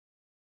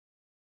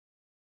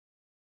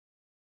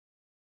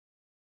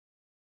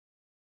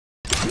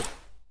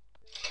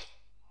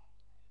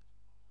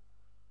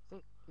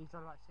He's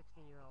on like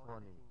 16-year-old.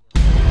 Funny.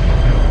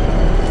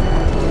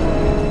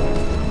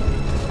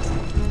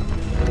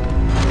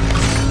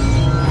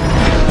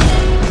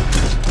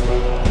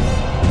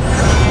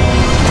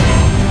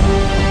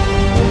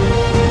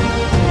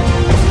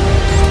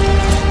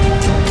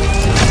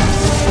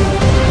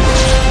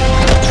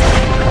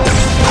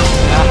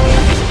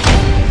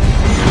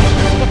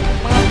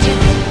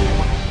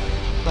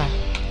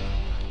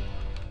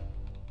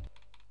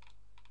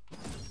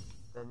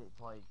 Then it's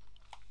like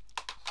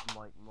I'm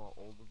like more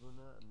older than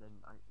her, and then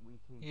we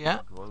keep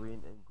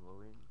growing and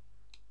growing.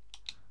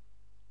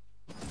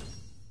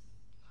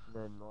 And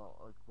then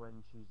like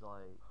when she's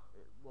like,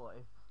 well,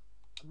 if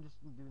I'm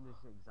just doing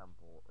this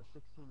example, a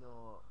 16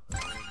 or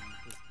 15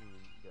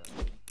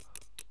 girl,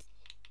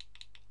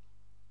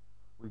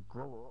 we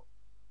grow up.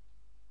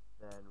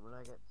 Then when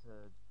I get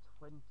to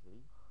 20,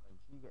 and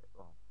she gets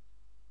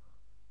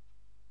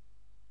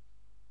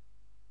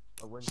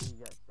when she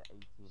gets to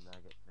 18, I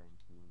get to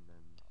 19,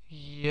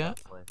 then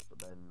place. But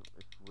then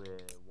if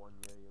we're 1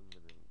 year younger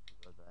than each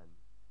other, then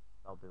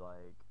I'll be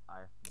like, I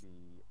have to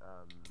be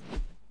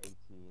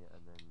 18,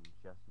 and then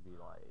she has to be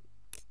like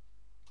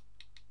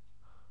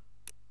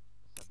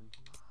 17.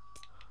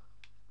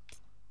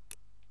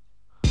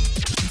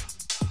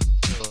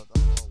 So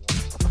that's all I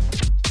want.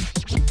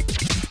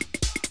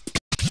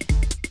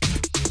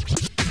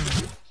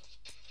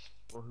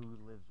 Or who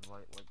lives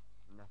right like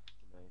next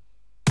to me.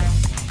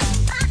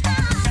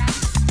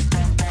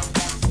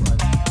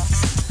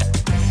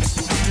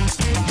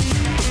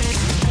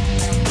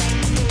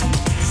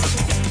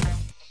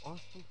 Or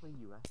simply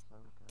US, I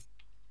don't care.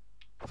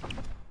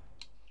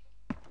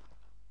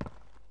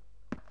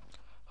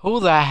 Who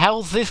the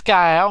hell's this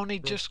guy? I only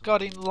just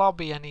got in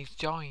lobby and he's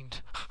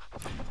joined.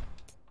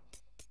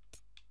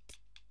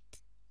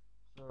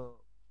 So,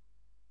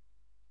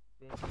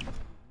 basically,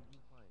 would you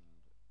find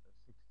a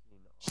 16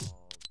 or a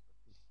 15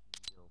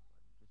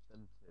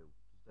 girlfriend?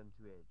 Just them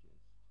two ages.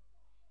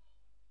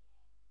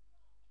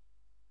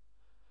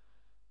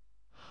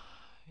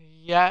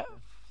 Yeah,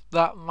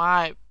 that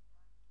might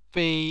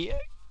be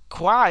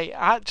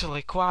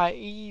actually quite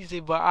easy,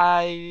 but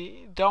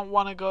I don't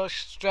want to go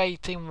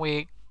straight in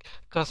with,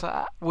 because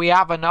we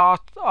have an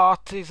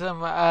autism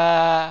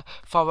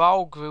for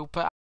all group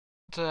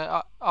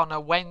on a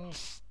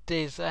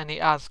Wednesdays, and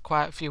it has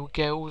quite a few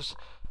girls,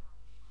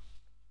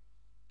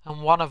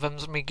 and one of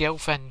them's my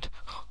girlfriend.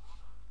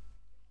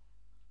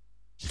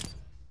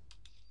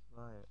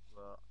 Right,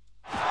 well.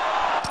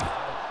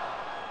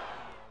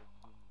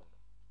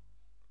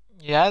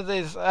 Yeah,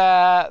 there's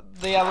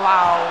they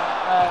allow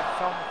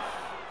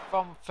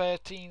from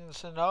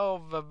 13s and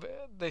over.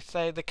 They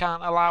say they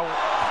can't allow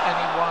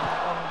anyone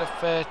under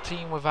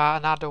 13 without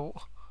an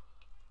adult.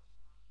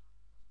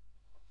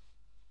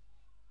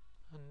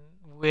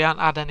 And we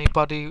haven't had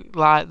anybody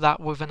like that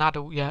with an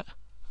adult yet.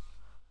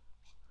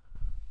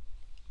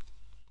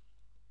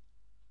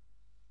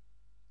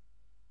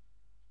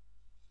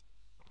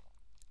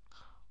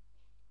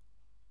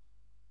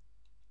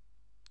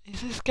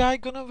 Is this guy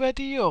gonna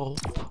ready up?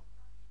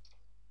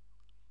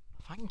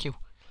 Thank you.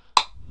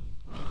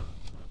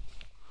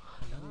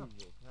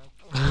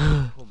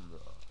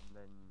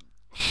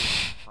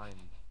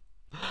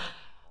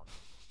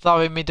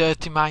 Sorry, my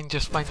dirty mind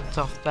just went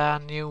off there. I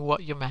knew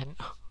what you meant.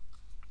 Yeah,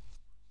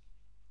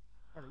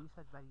 but you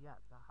said ready up.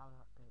 How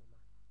that dirty man?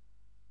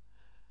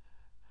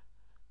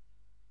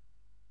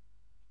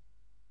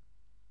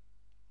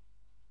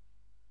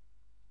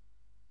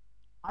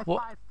 I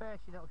fired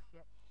first, you little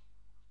shit.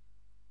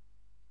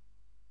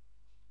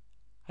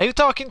 Are you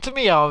talking to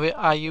me or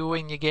are you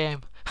in your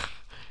game?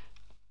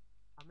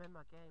 I'm in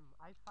my game.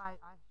 I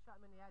shot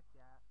him in the head,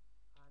 yeah,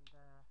 and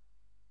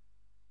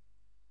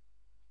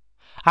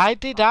I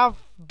did have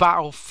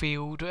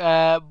Battlefield,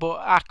 but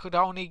I could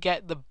only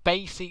get the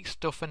basic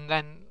stuff, and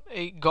then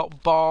it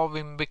got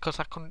boring because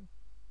I couldn't.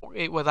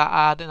 It was that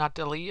hard, and I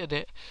deleted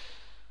it.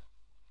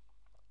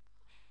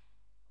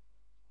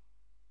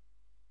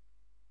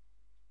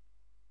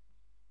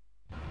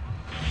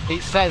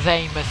 It says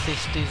aim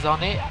assist is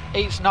on it.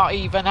 It's not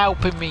even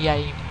helping me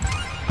aim.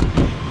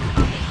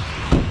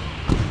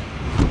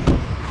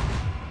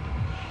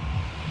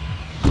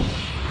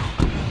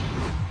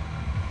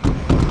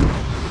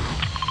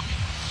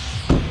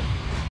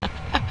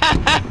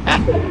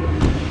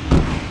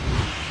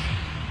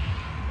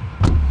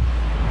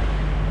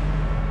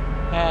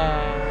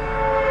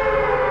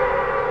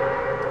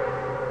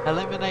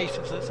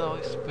 Eliminations, that's all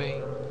it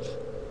screams.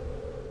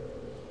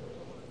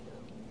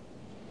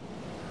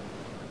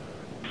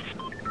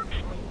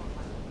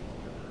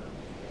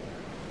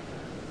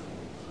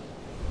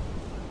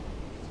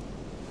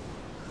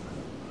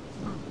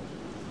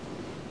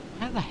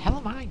 Where the hell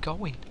am I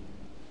going?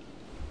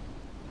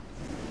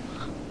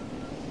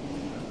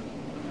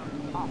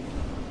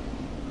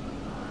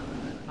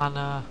 And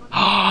oh,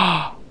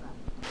 I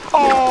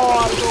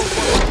don't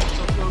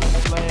want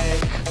to leg.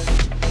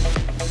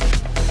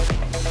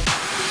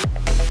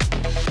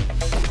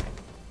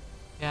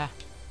 Yeah.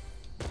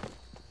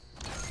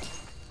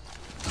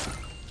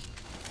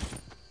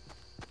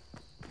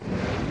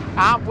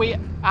 Aren't we?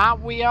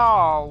 Aren't we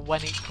all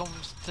when it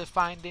comes to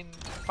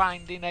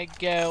finding a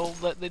girl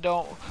that they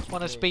don't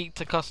want to speak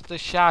to because they're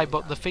shy,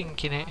 but they're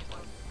thinking it?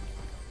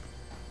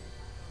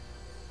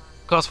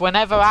 Because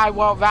whenever I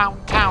walk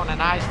round town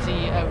and I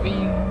see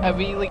a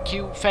really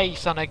cute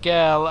face on a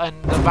girl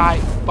and the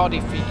right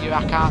body figure,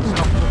 I can't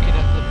stop looking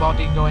at the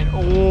body going,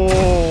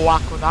 oh, I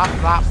could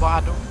have that, but I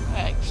don't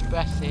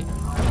express it.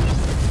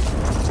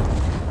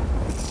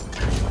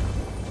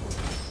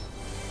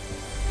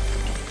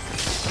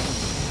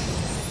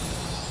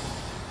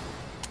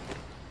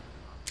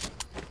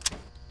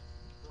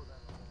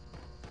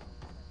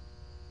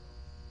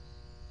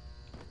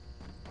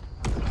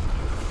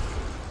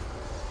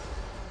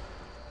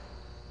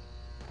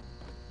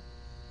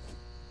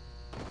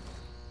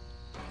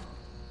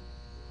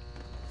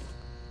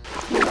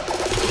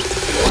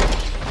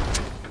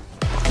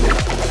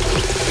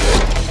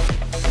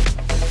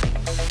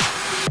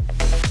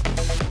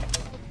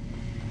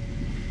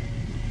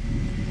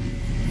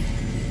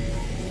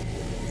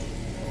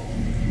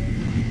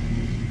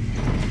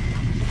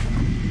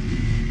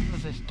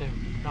 What does this do?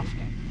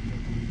 Nothing.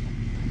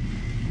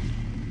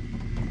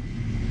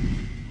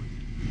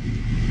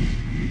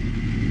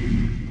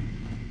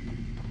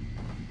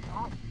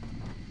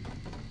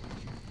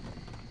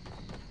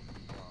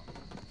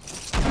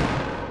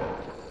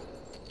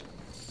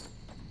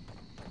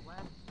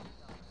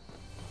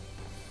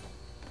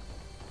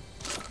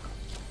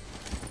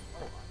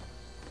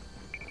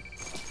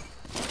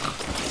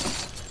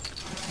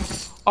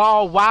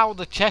 Oh wow,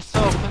 the chests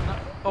open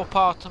up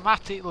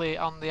automatically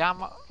on the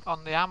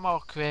ammo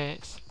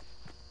crates.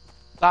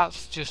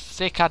 That's just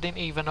sick. I didn't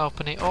even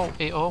open it up.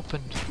 It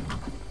opened.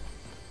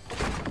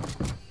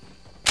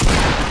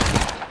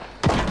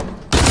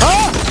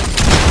 Oh!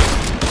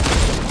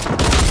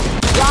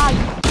 Die!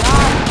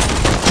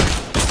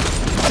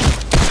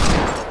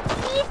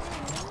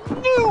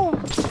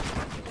 Noobs!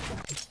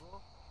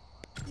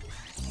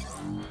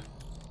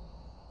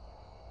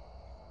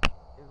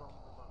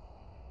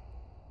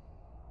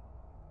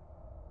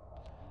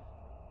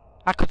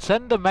 I could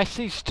send a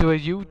message to a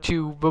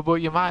YouTuber, but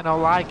you might not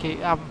like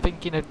it. I'm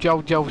thinking of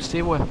Jojo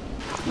Siwa.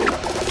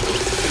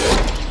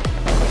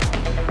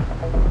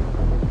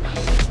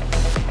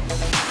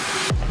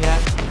 Yeah.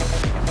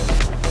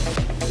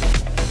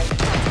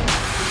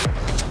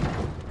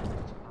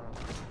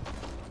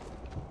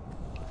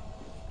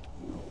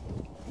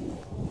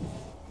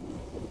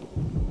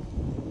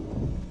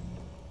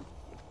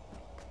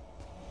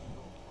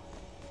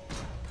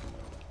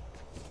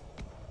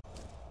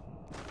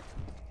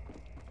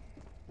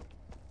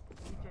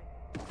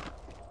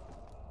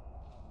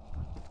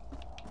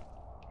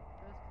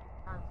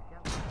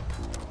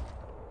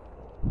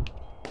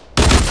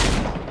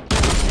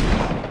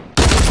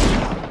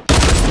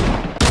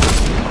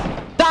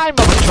 Die,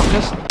 mother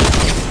truckers!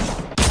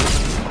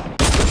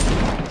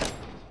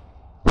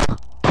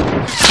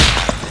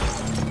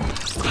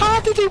 How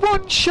did he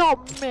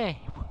one-shot me?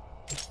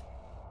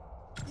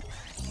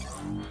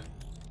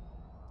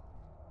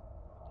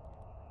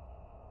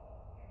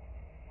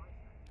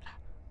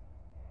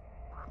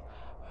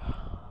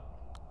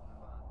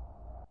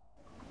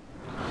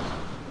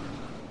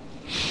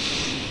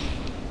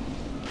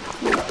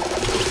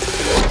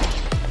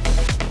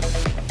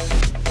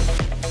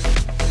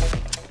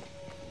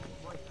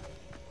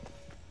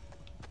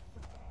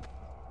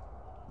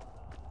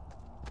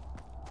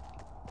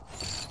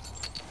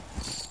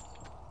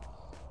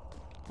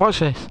 What's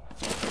this?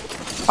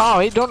 Oh,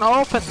 it don't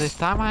open this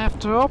time. I have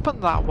to open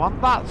that one.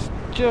 That's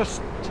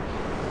just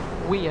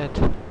weird.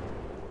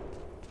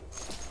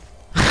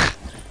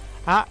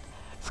 Ah,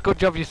 it's a good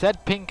job you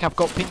said pink. I've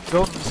got pink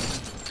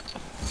guns.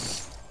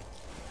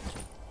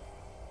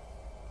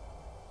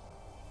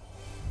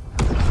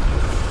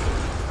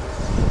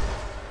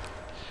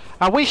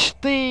 I wish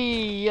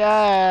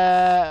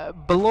the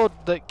blood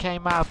that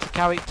came out of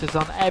characters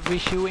on every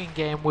shooting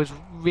game was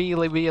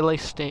really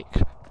realistic.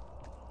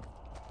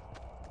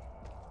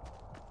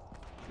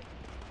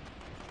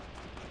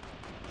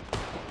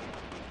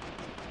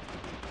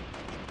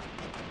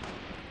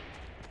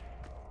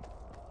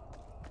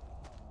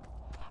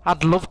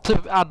 I'd love to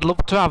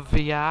have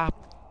VR.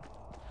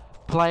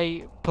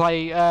 Play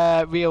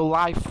real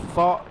life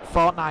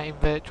Fortnite in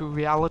virtual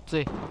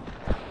reality.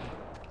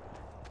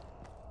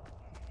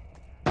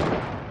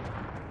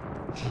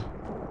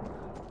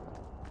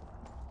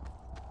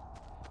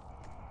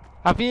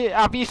 Have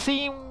you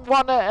seen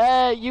one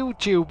of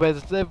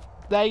YouTubers?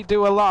 They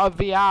do a lot of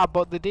VR,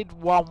 but they did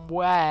one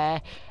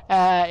where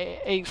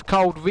it's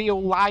called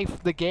Real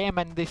Life the game,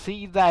 and they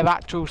see their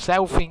actual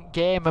self in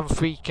game and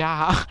freak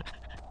out.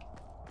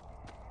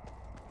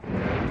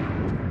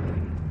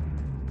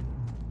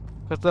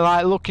 Because they're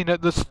like looking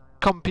at the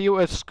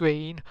computer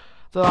screen,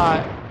 they're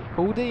like,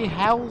 who the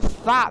hell's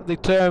that? They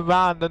turn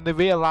around and they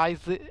realise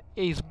that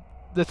he's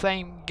the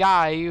same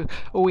guy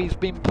who he's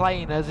been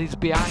playing as he's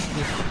behind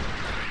him.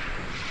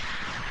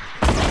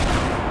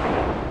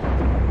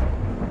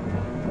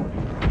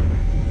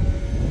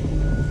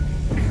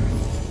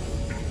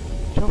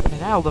 Jumping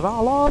hell, they're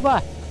all over!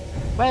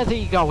 Where's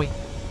he going?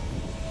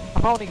 I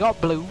I've only got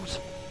blues.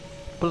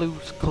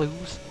 Blues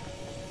clues.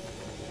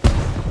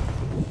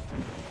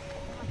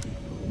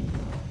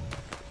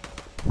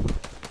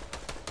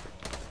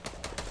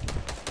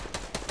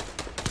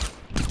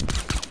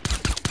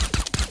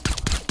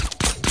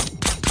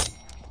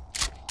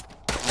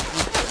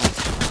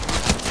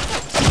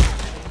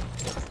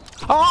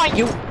 Oh,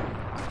 you!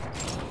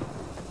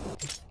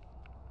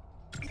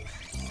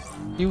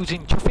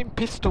 Using chuffing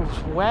pistols.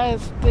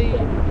 Where's the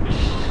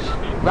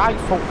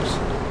rifles?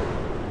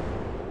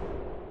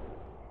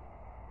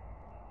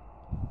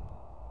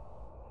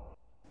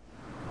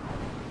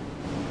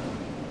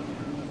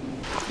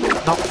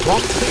 Not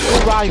one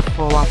single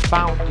rifle I've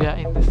found yet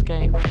in this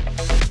game.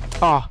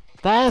 Oh,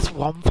 there's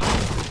one.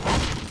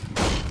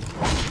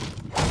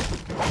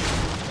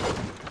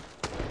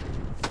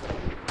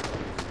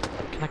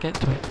 Can I get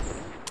to it?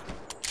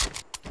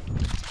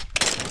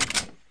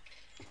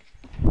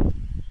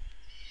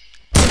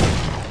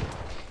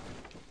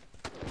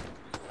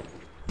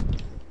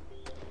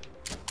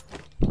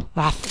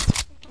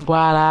 That's what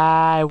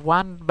I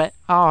want, but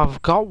oh,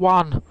 I've got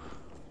one.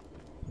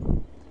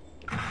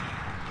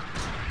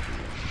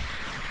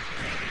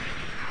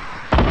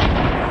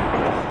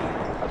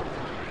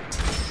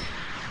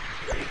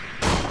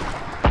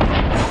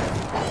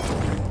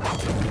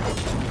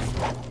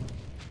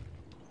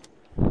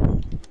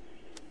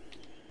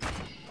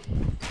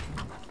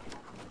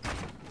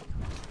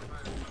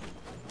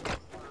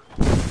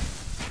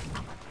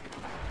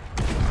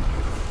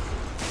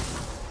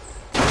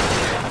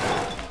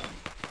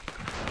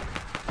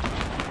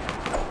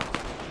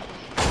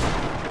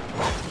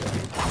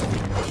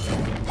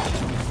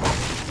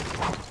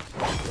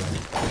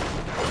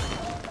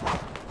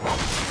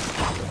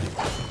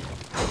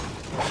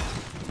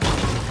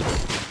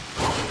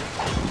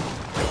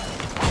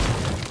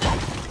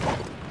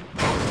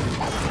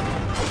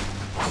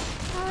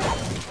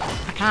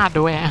 Can't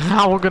do it.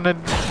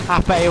 I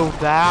failed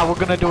there. I was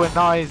gonna do a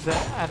noise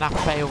and I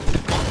failed.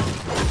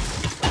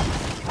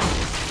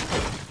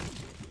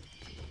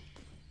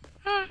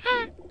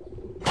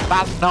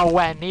 That's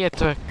nowhere near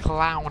to a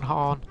clown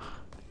horn.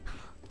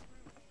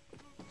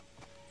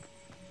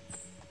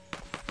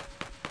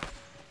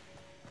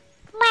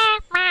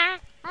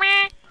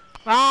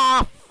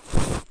 Ah,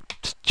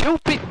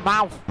 stupid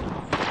mouth.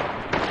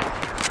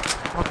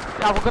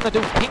 I was gonna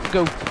do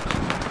Pingu.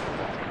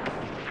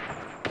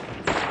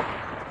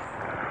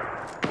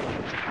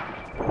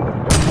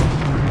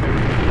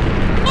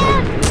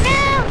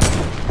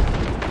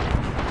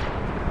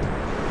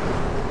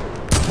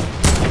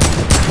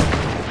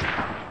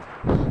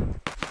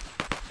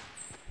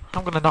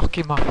 I'm gonna knock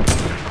him off.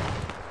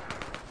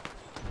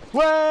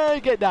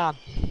 Way, get down.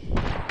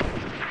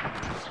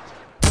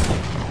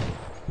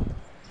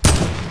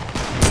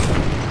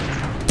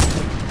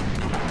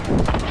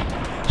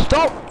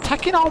 Stop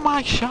taking all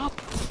my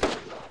shots.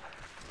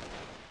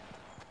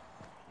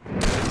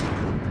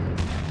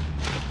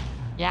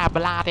 Yeah,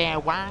 bloody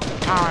wankers.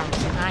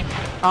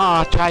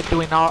 I tried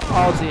doing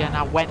Aussie and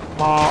I went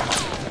more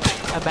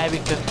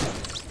American.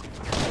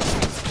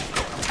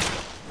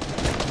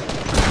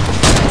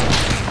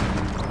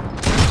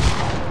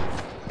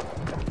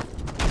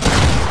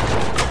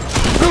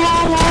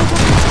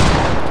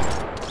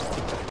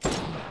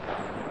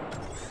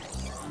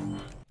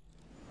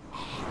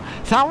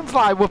 Sounds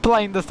like we're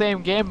playing the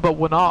same game, but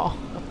we're not.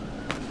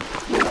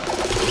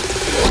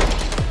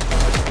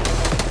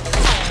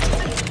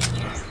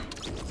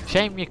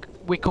 Shame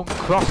we couldn't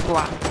cross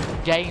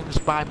games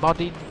by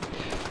modding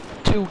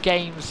 2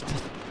 games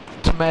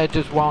to merge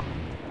as one.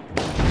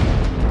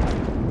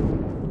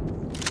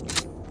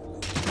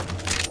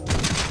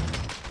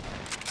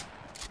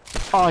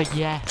 Oh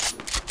yeah.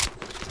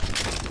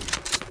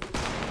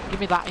 Give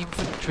me that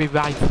infantry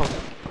rifle.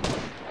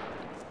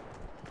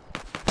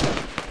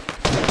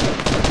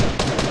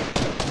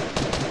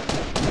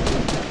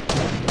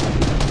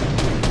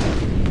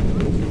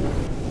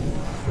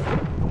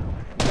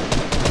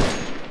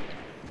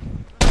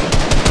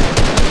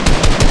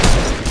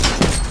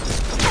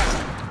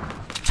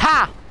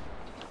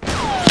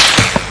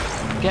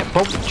 Get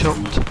bump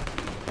chucked.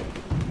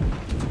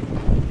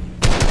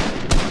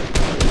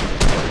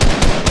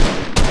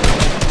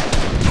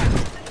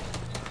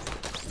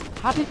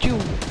 How did you?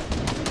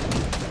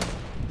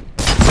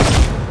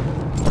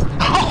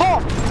 Oh!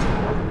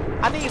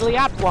 I nearly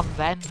had one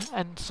then,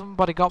 and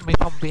somebody got me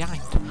from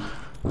behind.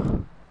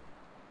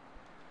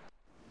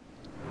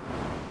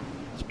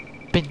 It's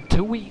been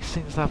 2 weeks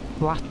since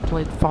I've last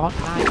played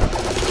Fortnite.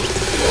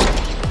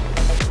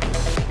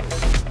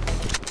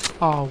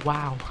 Oh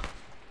wow.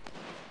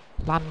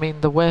 Land me in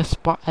the worst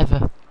spot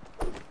ever.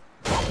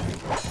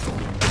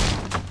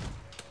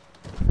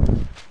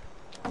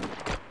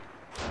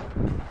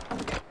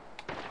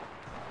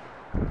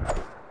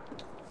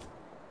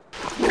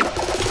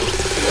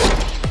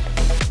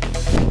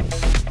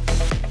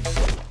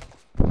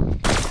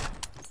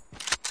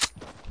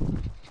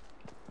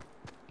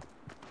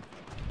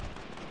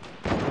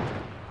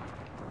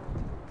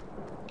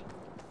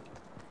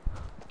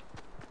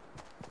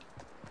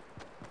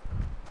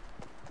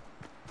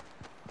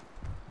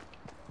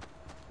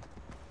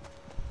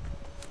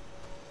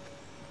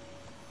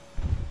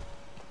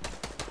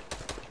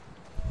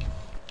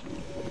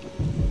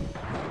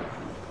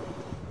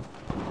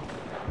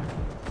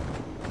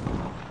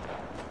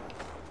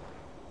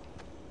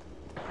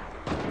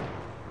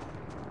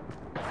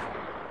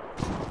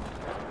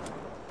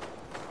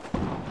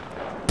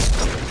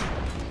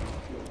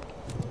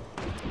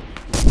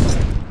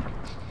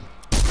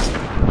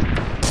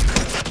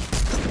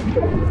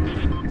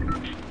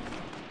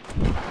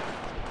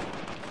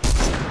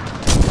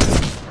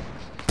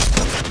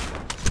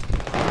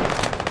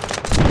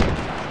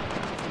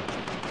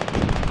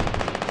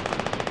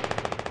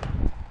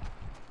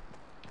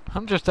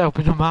 I'm just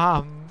helping him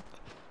out.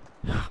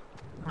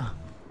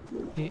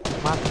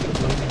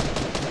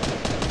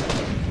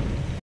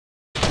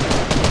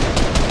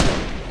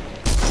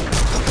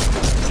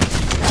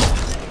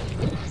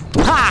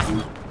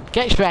 Ha!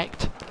 Get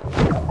wrecked.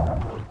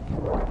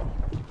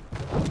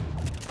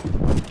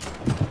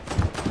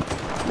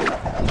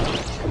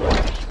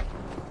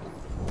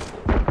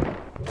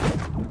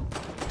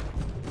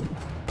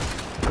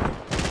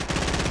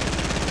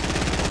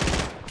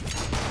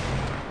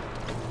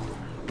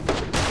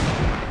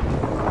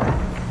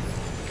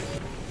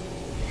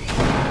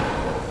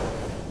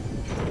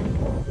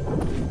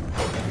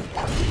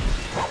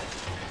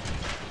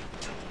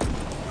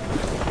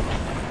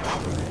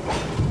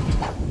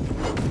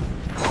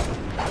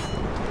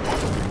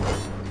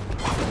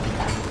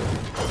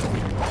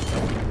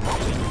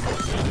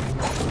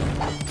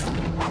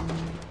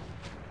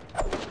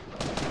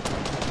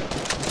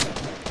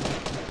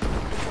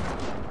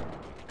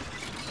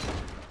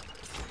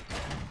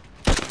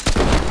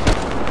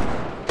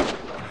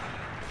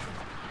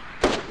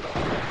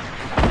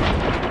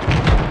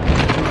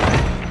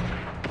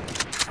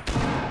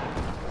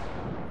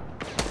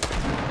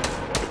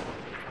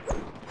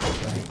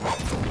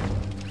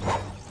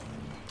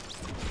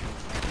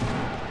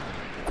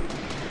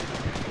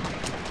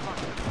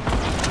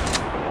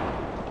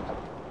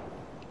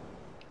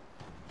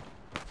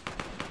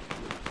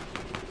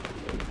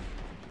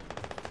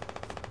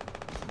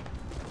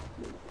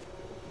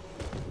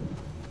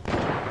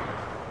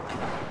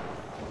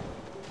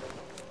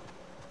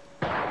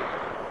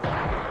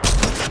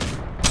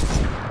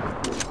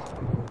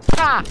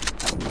 Ha!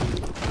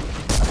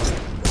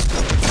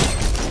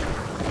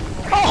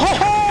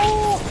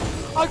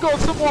 Oh! I got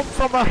someone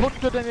from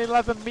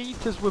 111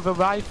 meters with a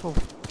rifle.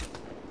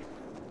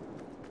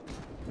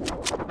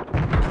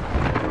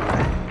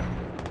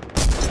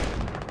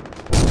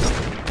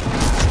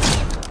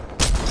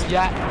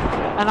 Yeah,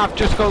 and I've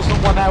just got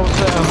someone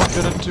else at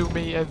 102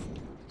 meters.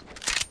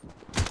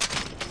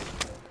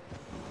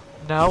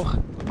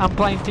 No, I'm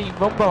playing Team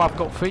Rumble, I've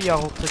got 3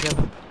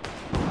 altogether.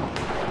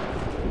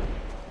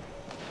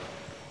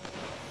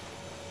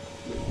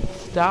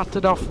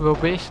 Started off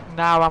rubbish,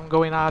 now I'm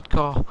going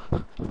hardcore.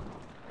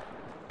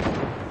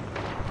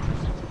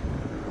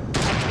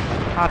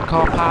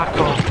 Hardcore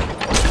parkour.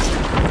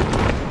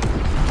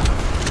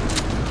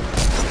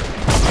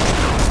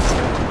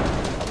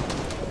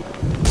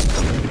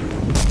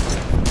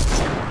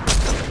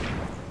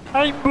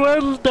 I'm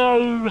well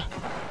now.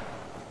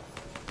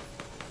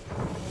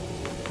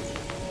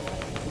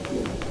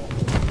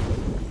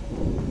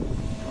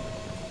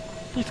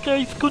 This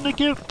guy's gonna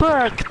get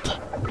backed.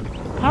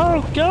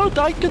 Oh god,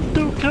 I can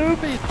do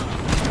Kermit!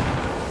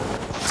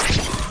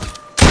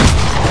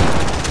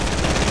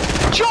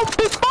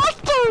 Jumping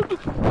bastard!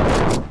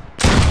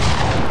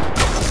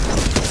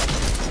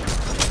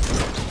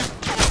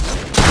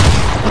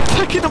 I'm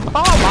taking him.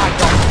 Oh my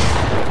god!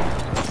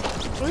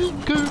 I'm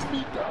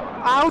Kermit.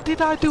 How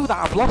did I do that?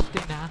 I've lost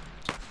it now.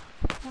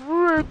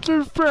 What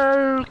the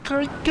fuck?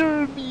 I'm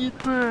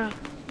Kermit.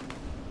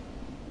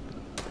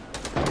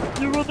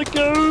 You wanna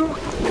go?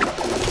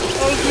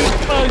 I'll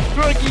use my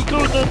froggy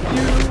gun on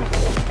you!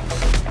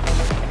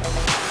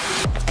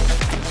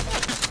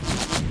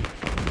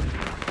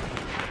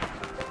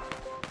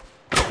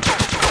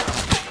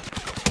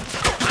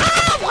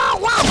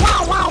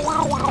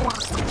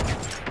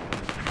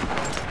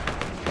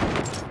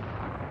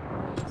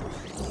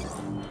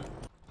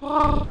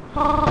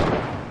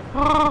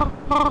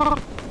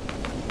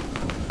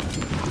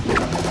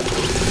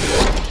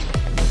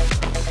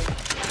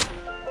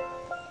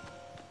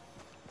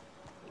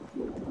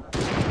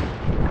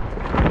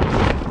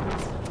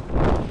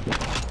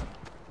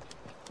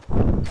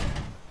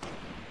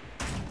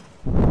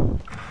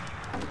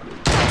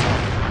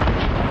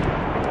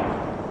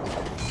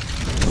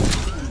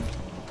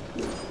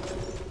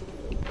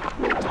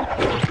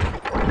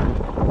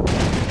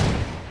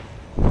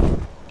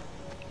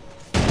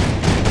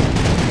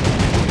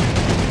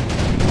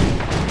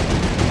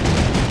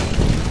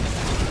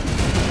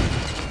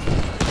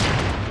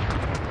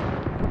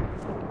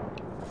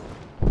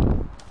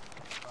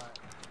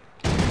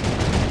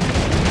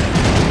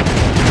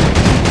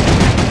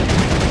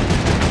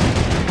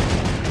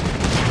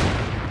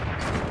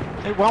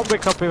 It won't be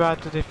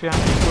copyrighted if you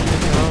have to put it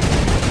in.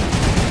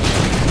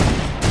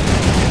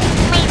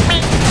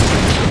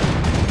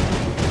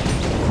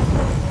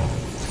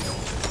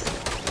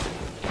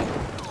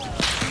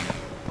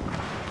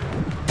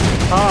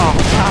 Oh,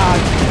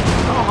 God.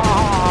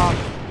 Oh.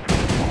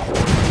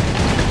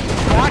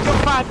 I can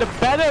find a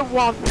better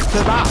one to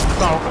that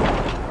song.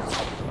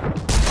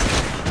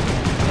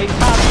 It's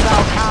had no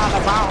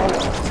Carnival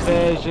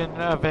version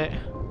of it.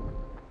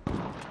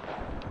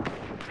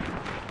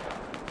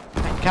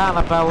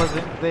 Carnival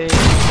isn't the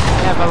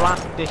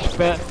Neverlandish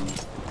bit.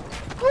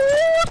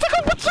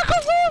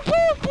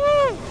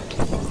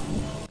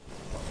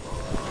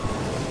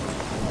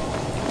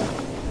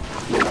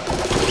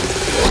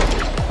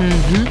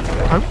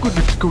 I'm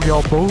gonna kill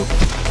your boat.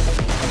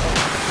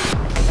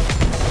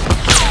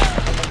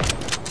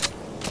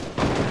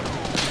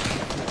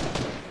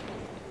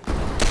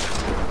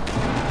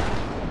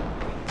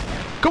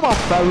 Come on,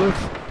 fellas.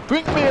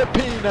 Bring me a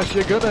penis,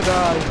 you're gonna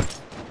die.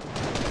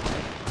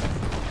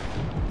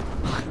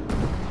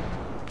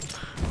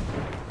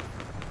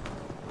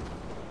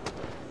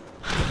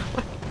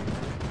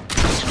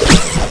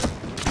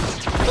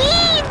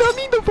 Don't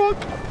need the fuck.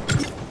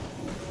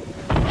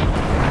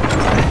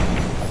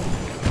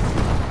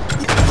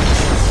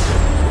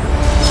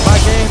 My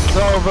game's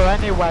over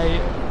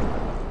anyway.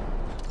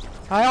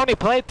 I only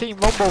play Team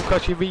Rumble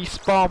because you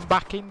respawn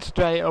back in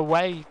straight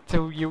away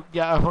till you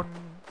get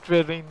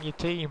 100 in your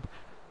team.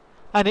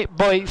 And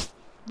but it's,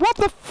 what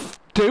the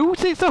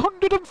dude? It's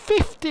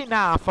 150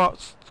 now. I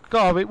thought,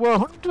 God, it were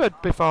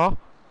 100 before.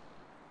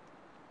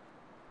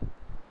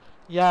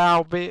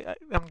 Yeah,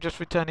 I'm just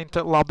returning to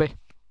the lobby.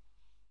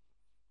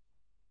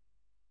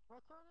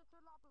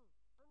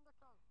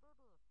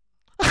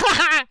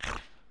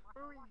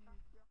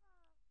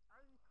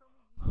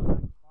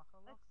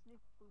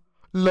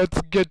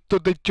 Let's get to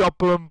the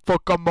chopper and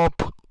fuck 'em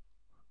up.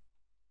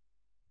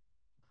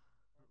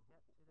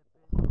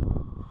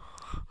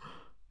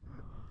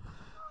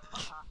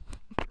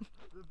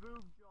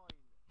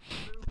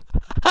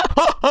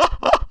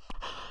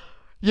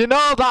 You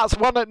know that's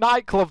one at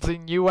nightclubs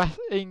in US.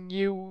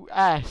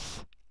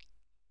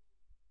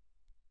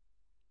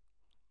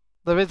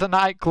 There is a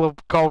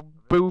nightclub called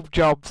Boob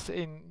Jobs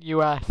in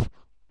US.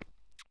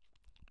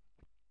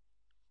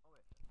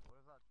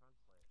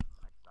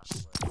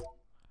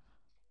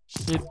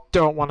 You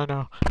don't want to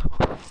know.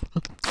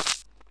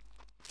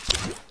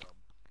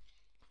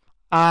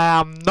 I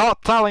am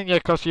not telling you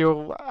because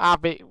you'll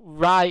have it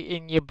right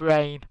in your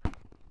brain.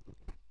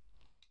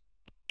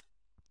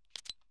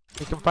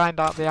 You can find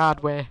out the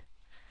hard way.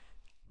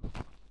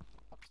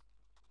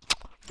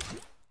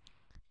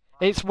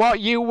 It's what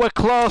you were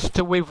close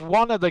to with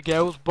one of the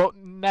girls but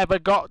never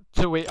got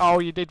to it.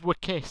 All you did was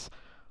kiss.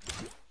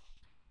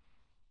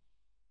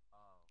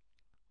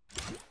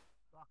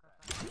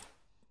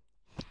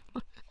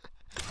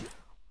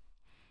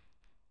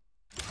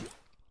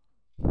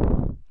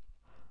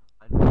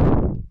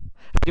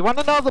 You want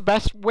to know the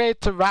best way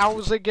to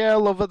rouse a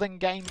girl other than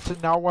getting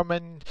to know them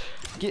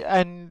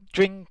and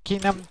drinking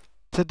them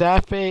to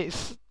death?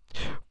 It's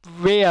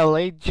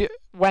really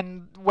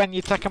when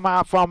you take them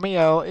out for a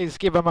meal is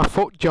give them a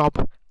foot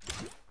job.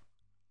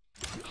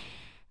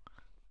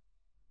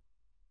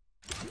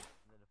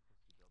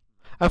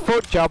 A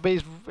foot job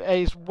is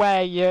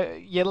where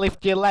you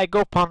lift your leg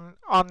up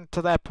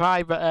onto their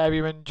private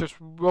area and just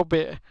rub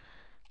it.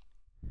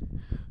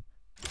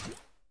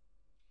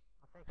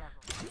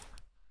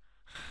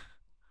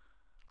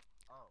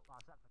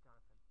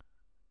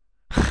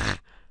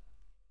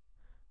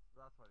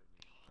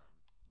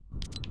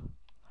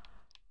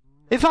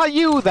 Is that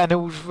you then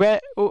who's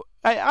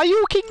are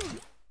you King?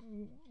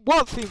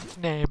 What's his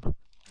name?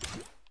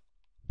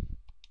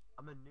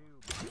 I'm a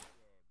noob.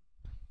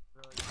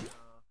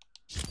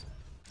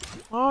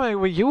 Oh,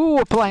 well, you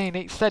were playing.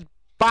 It said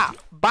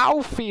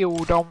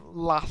Battlefield on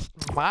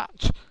last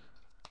match.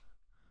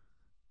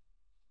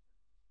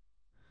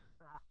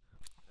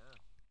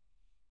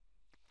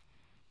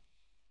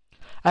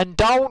 And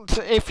don't,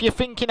 if you're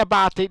thinking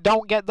about it,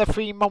 don't get the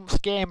 3 months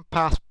Game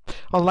Pass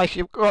unless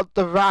you've got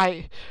the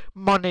right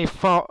money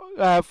for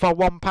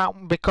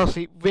 £1 because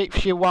it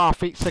rips you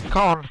off. It's a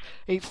con.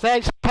 It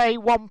says pay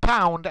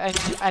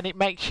 £1 and it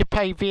makes you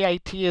pay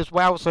VAT as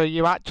well, so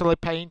you're actually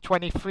paying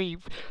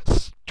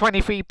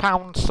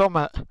 £23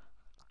 something,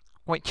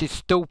 which is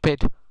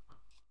stupid.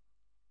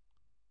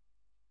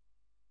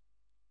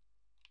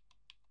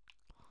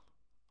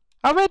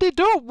 Already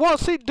done.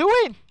 What's it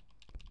doing?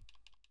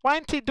 Why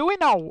ain't he doing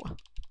now?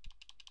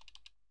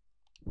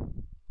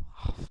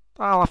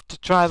 I'll have to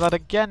try that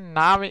again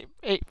now.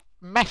 It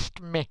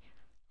messed me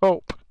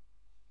up.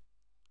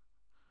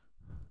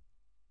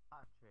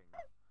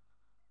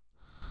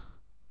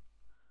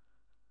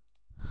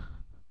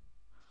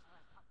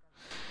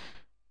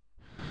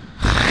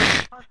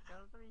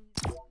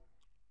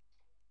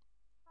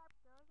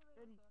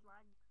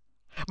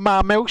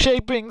 My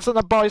milkshake brings the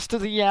boys to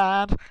the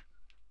yard.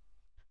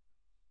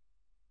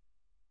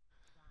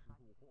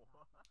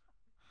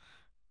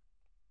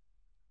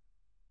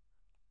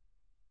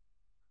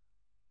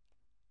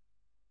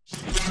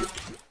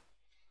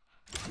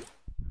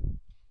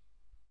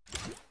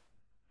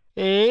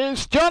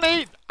 It's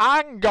Johnny.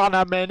 Hang on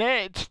a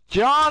minute.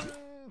 John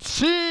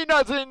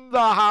Cena's in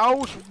the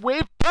house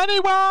with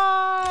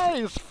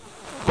Pennywise.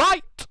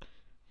 Fight!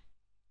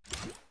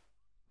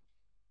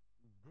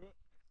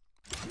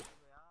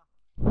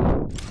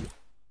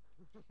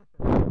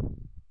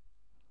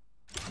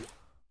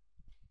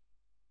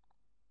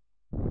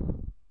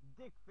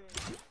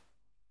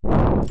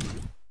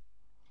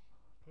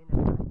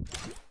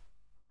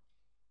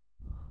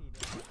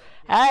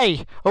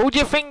 Hey, who do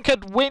you think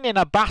could win in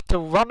a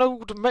battle,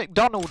 Ronald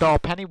McDonald or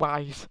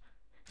Pennywise?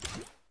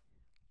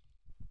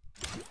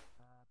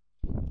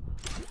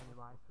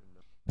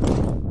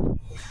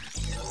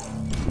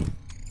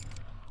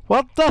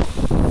 What the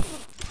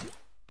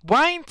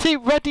Why ain't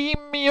it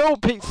readying me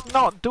up? It's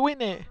not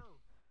doing it.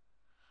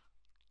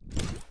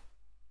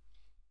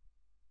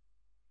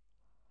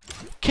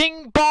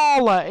 King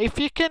Baller, if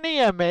you can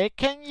hear me,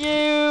 can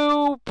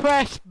you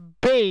press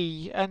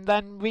B and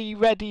then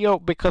re-ready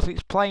up because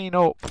it's playing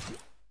up? Fortnite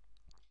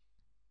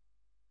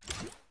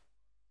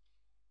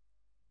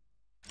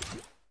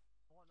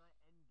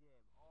endgame.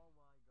 Oh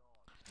my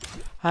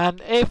god.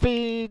 And if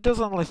he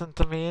doesn't listen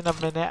to me in a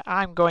minute,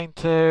 I'm going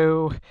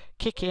to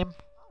kick him.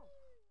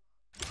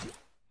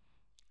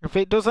 If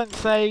it doesn't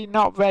say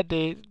not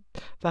ready,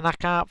 then I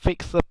can't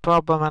fix the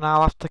problem and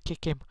I'll have to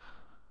kick him.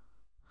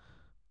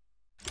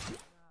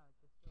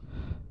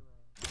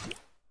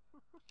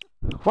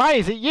 Why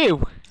is it you?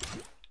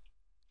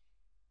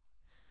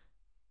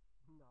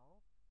 No.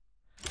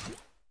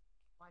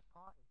 My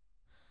party.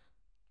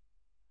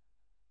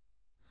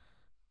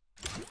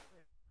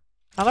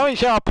 I know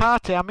it's your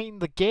party, I mean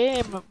the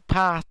game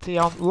party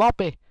on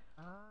lobby.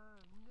 No.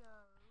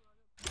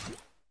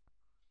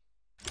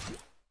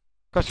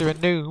 Because you're a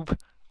noob. No,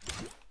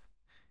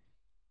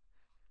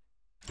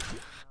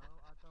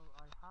 I don't.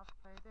 I have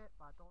played it,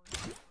 but I don't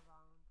walk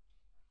around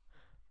with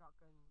a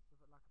shotgun with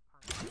it like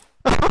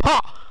a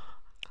panic.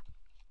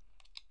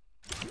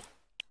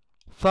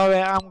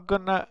 Sorry, I'm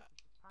gonna...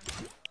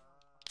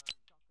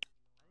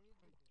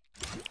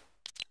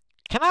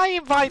 Can I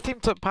invite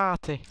him to the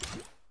party?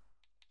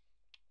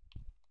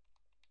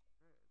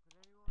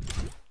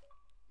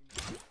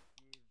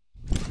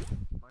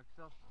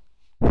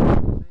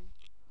 Microsoft me?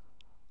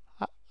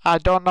 I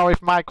don't know if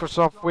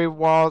Microsoft we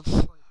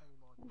was...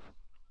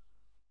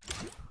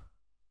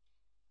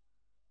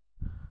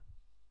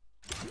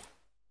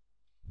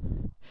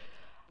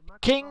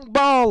 King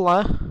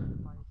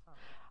Baller,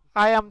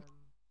 I am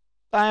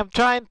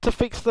trying to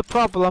fix the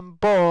problem,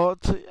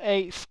 but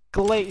it's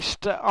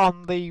glitched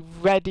on the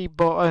ready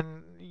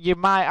button. You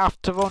might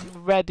have to run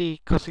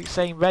ready because it's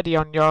saying ready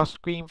on your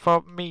screen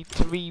for me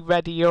to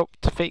re-ready up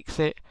to fix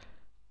it.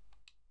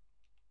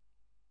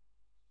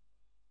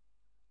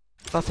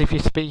 That's if you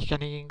speak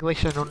any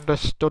English and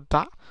understood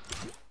that.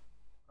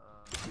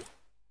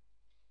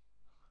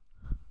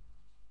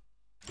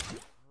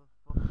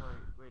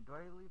 Wait, do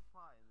I leave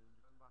fire and then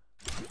join back?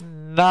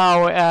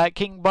 No,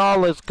 King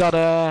Baller's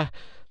gotta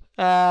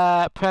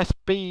press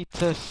B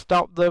to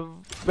stop the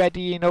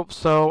readying up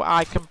so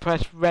I can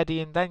press ready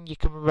and then you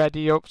can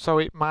ready up so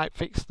it might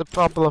fix the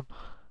problem. I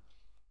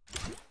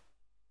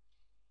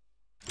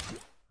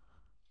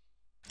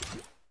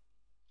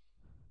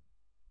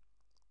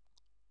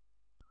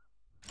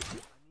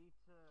need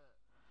to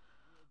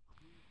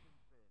do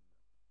something.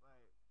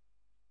 Right.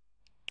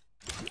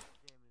 What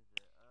game is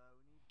it?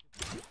 We need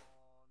to go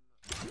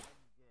on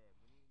endgame.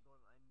 We need to go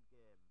on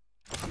endgame.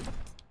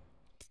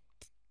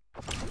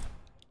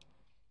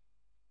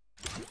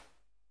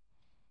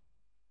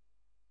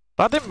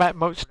 That didn't make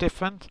much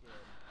difference.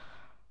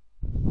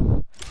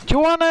 Do you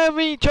wanna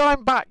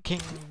rejoin back,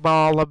 King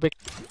Baller?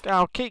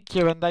 I'll kick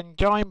you and then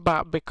join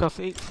back because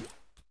it's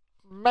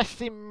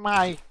messing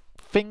my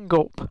thing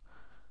up.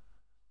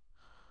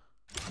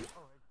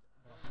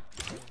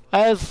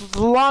 As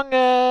long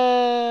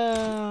as...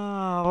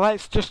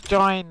 let's just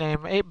join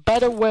him. It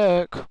better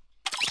work.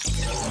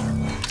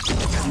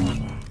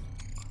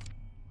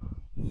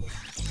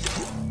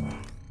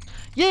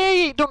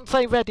 Yay! It doesn't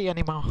say ready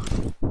anymore.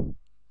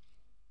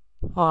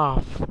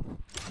 Oh.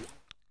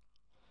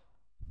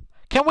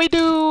 Can we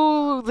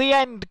do the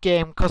end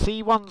game? Because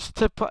he wants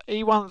to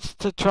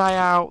try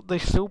out the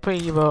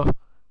superhero.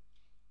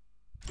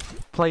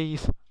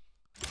 Please.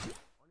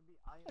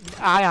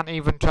 I haven't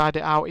even tried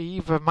it out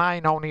either.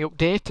 Mine only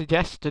updated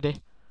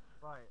yesterday.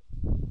 Right.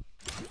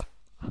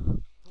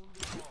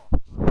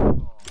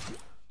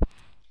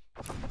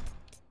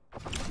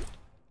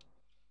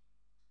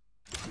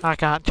 I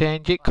can't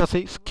change it because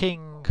it's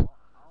King.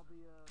 I'll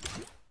be Iron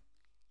Man.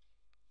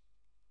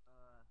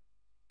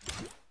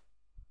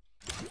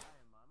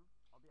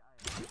 I'll be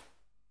Iron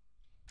Man.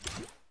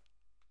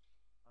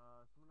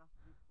 Someone has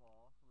to be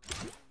Thor.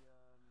 Someone has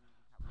to be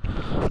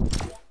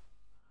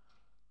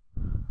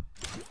Captain.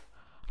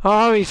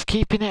 Oh, he's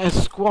keeping it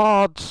as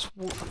squads.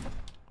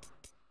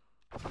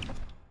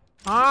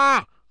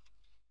 Ah!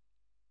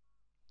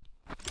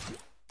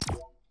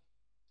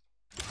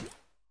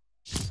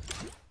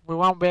 We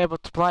won't be able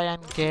to play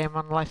endgame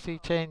unless he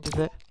changes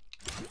it.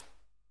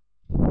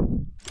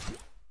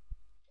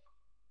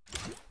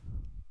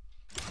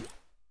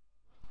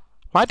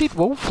 Why did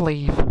Wolf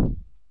leave?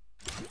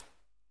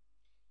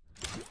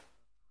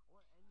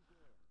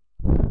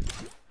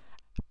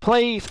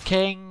 Please,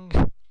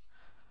 King.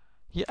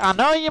 I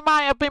know you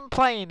might have been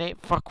playing it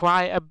for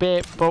quite a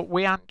bit, but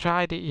we haven't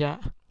tried it yet.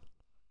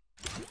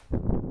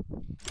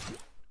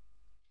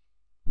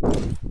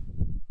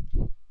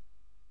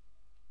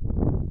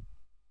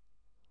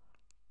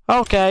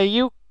 Okay,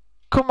 you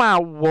come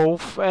out,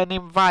 Wolf, and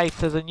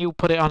invite us and you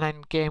put it on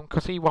endgame,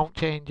 because he won't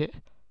change it.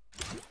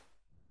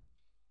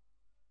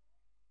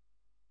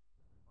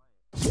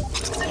 I'm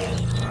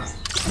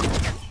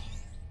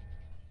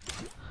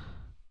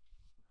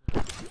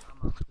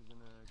actually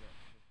gonna get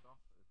pissed off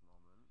at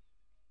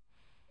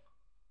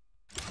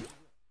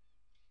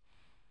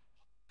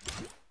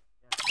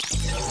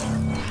this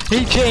moment.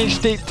 He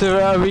changed it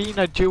to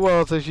arena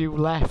duos as you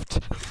left.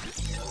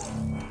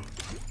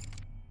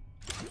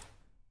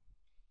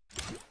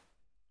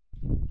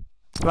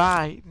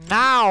 Right,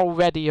 now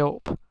ready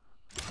up.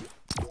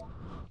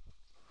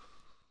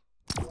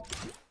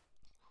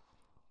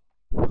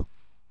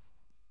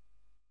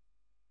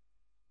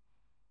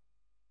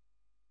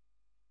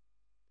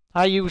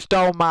 I used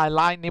all my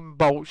lightning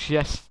bolts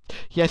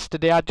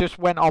yesterday. I just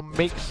went on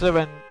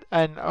Mixer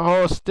and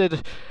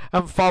hosted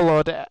and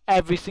followed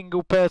every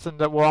single person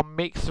that were on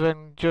Mixer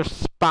and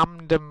just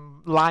spammed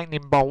them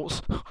lightning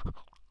bolts.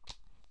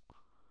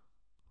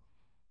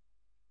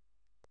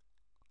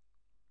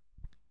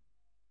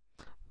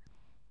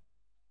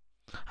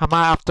 I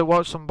might have to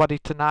watch somebody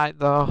tonight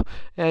though.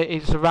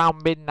 It's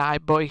around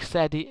midnight, but he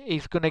said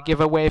he's gonna give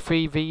away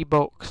 3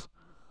 V-Bucks.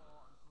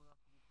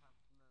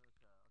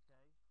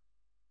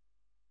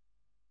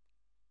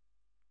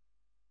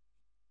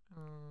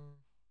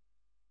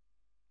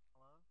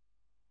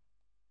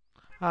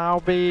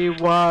 I'll be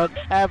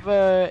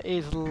whatever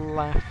is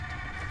left.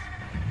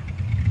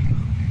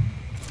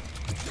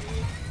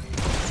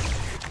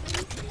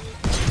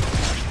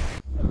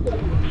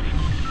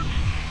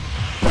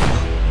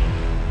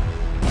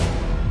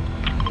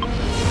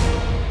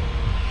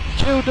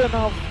 Children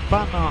of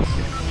Vanos,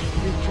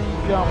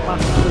 retrieve your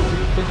master's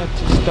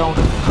infinity stone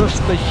and crush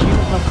the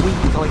human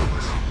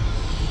weaklings.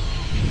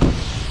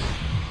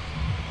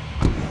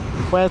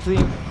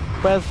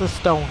 Where's the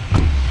stone?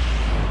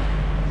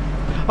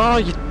 Oh,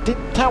 you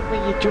didn't tell me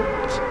you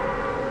jumped.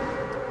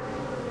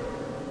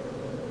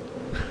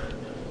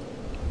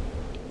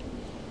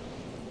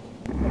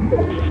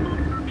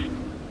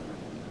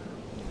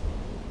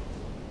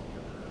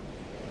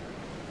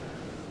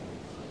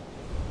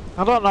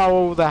 I don't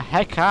know who the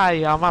heck I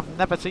am. I've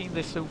never seen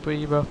this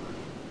superhero.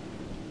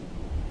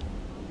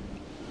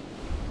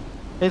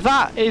 Is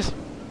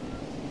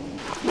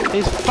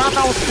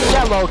Thanos the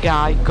yellow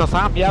guy? Cause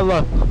I'm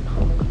yellow.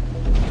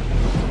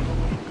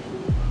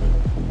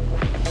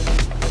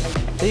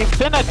 The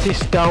Infinity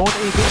Stone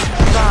is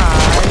inside,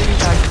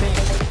 I think,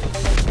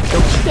 the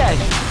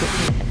desk.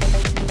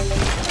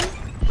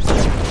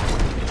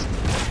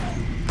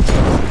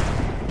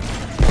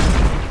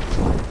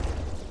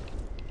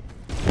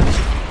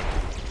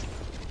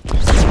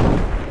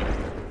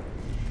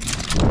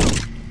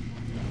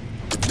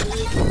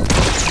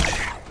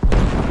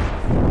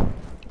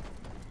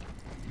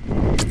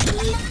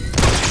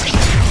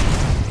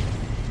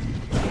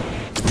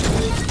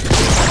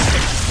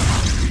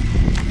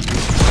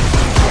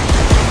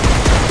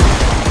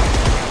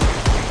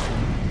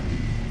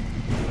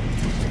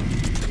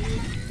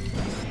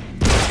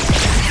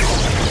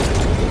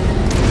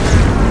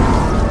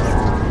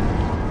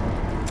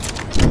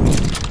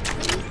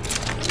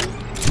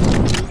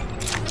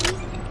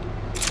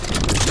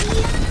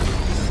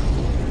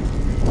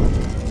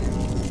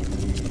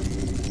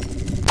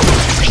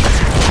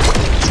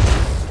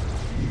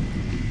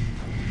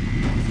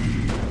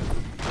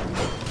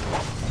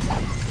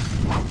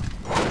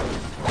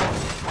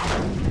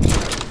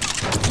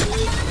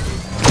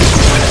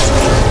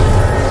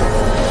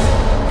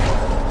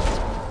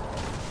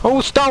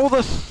 Who stole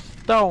the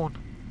stone?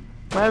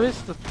 Where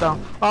is the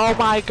stone? Oh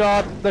my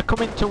god, they're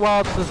coming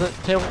towards us at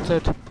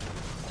Tilted.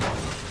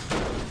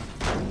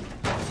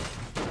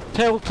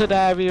 Tilted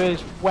area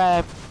is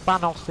where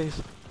Thanos is.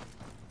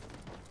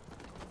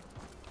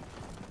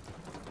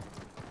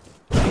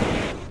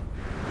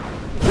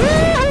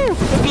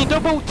 Woohoo! If you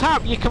double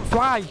tap, you can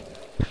fly.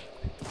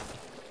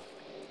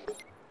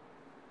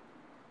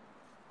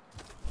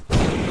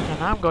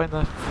 And I'm going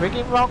the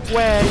friggin' wrong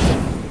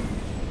way.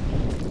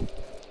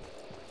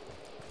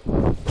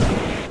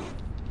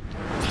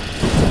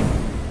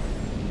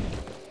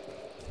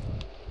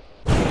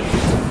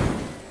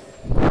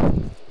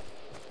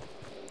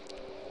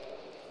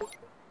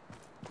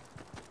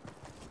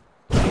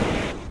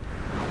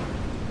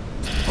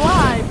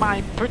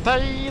 My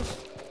pretties!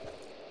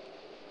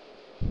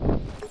 I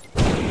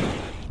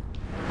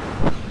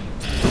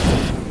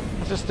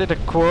just did a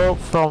quote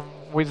from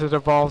Wizard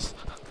of Oz.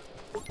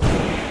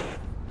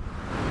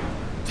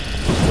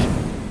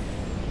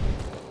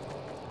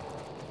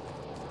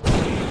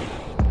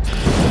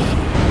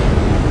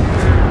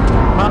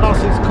 Manos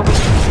is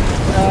coming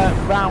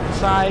round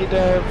side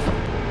of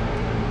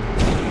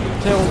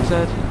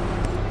Tilted.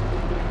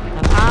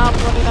 And I'm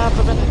running out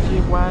of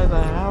energy. Why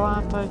the hell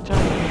aren't I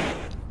charging?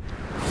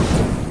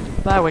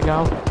 There we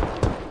go.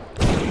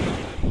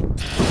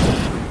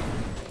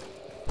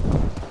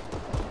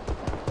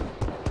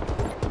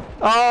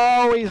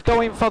 Oh, he's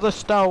going for the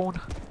stone.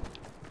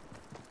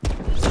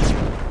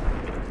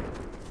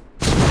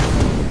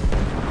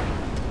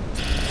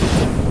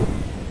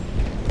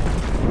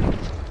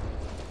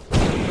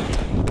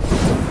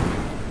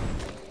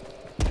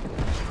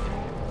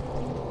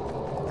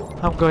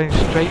 I'm going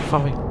straight for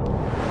him.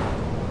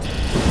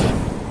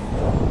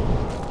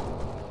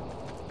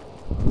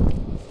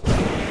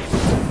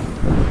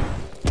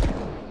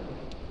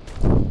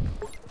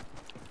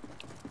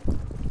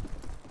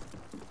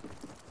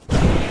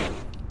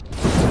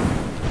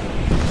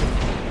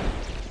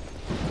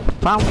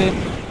 Found him.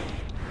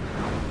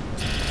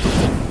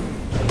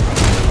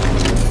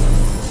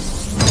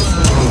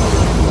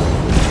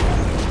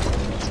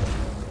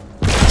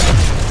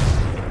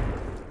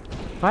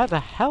 Where the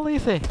hell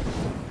is he?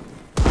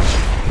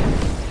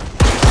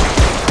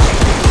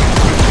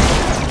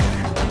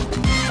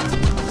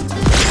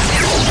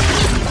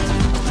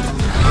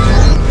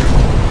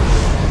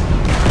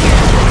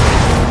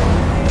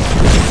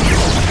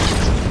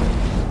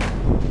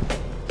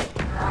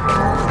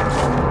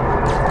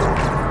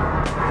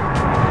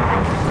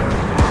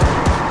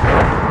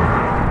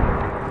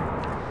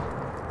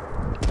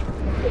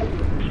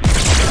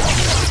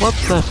 What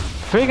the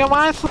frig am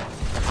I supposed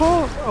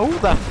for? Oh,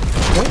 the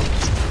frick?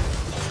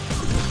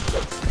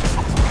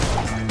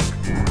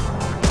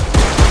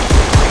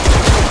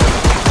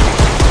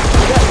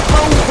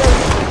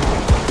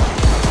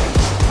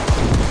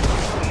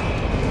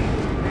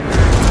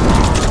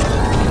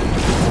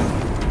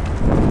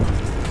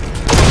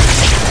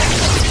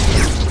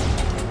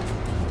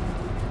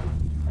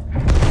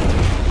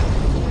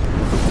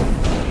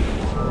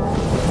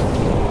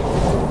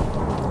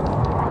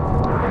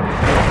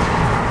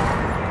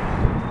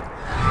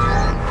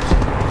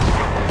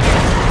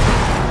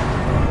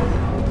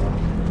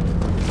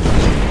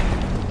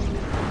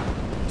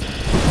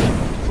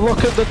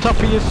 Look at the top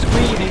of your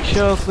screen, it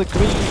shows the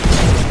green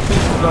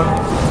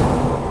finger.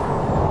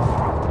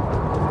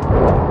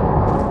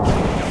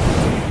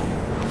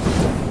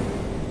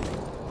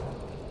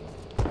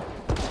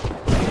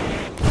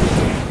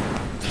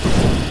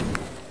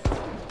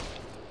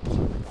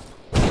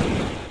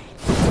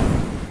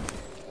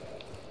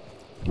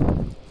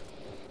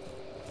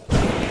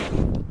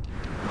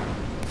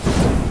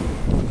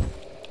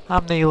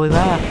 I'm nearly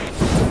there.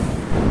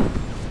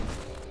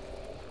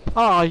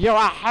 Oh, you're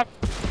a hack.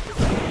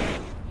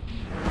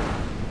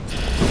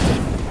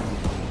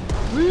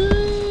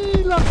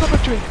 Whee! Lands on a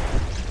tree.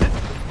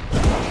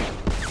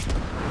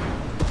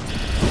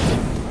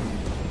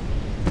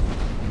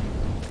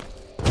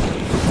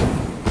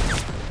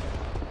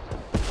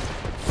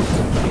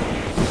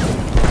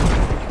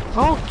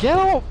 Oh, get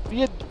up,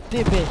 you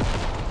dippy.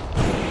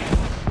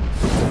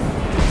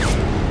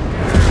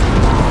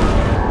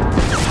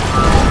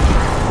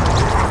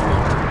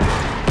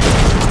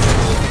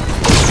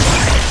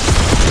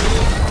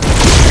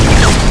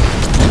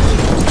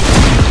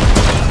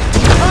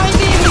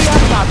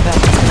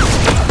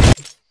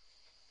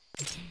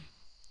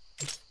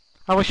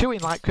 I was shooting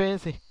like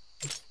crazy.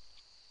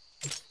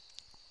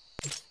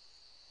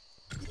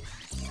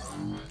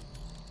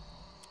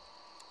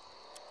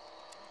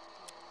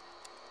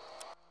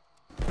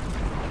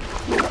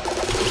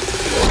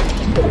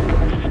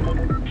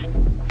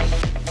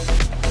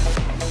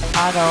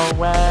 I know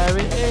where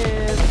it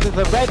is. There's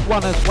a red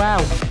one as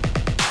well.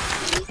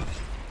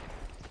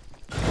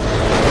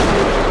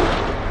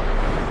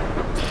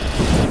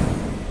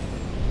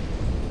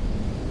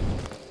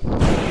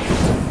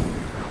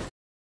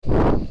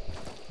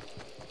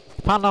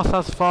 Panos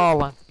has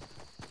fallen.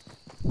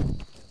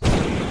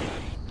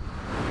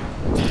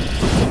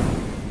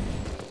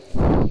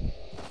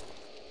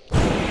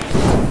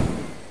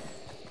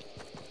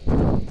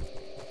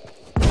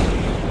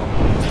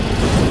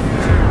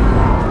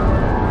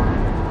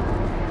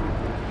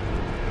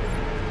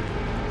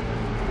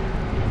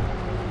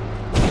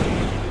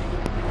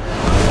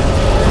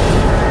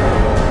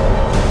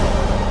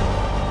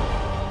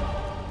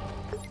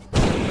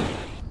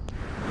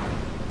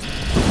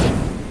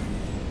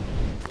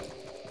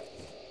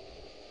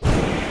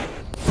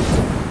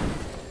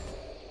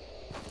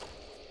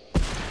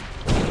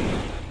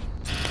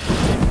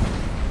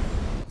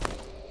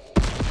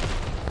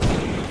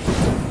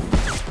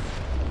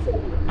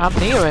 I'm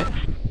near it.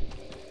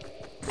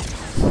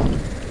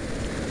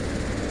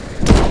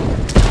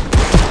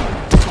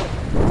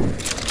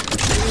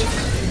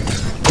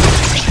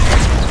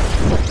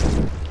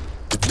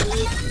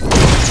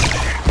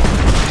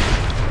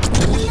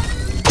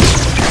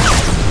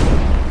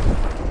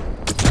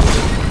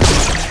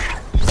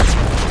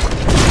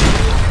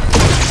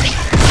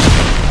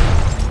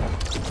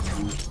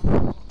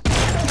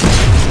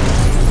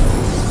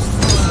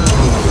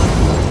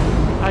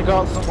 I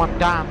got someone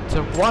down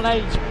to 1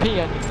 HP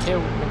and he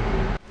killed me.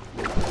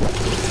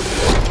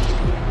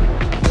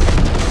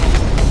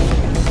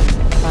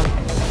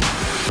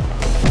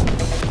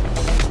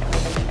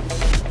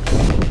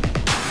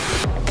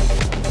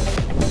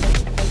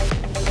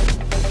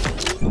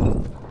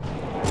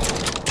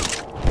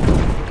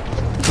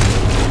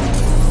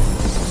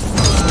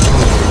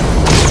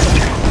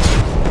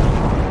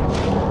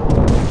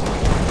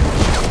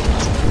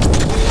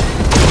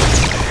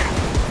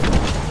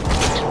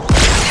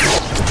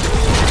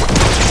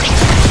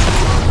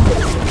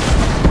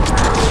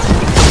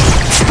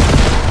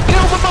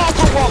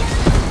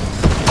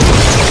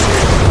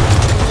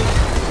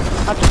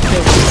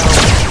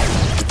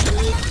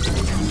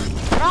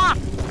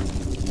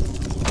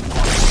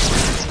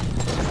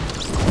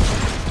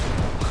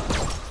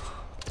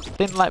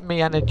 Didn't let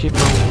me energy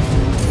move.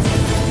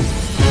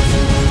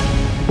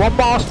 One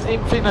more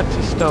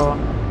infinity stone.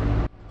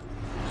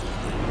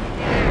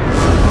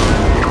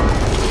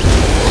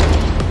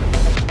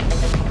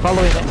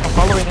 following it, I'm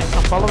following it,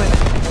 I'm following it.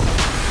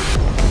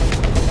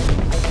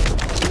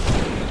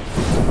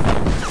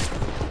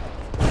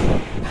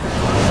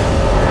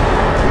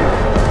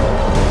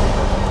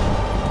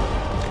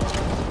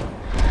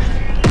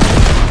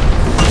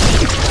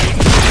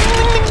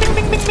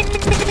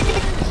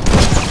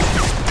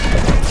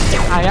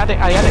 I had it.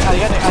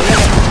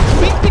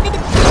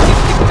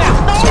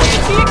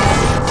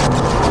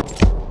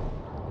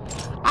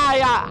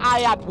 I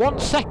had 1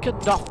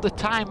 second off the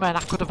timer and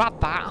I could have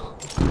had that.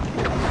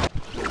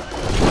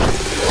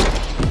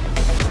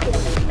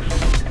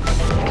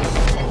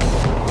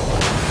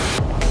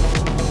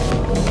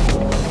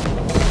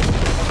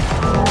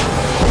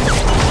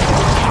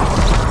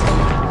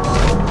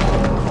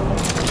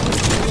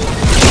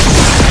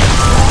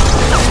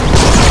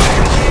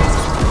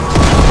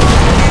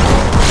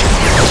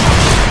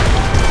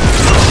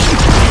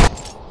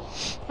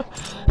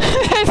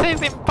 This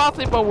is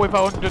impossible with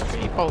 100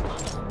 people.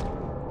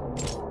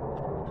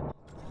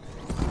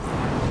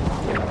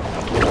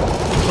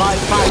 Right,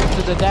 fight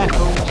to the death,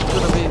 who's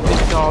gonna be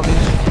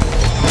victorious?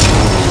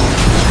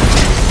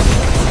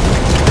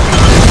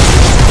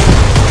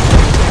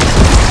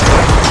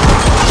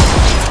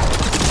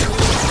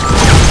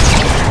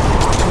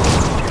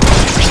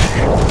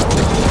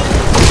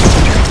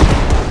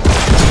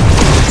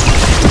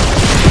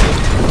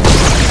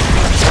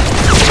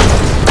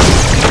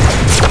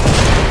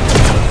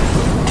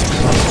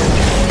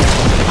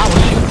 I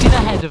was shooting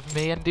ahead of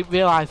me and didn't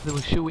realise they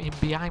were shooting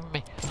behind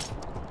me.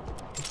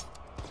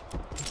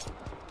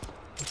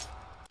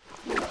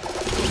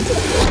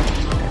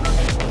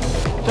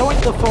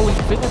 Showing the full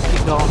infinity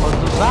gauntlet,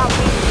 does that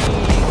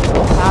mean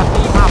our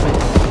team have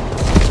it?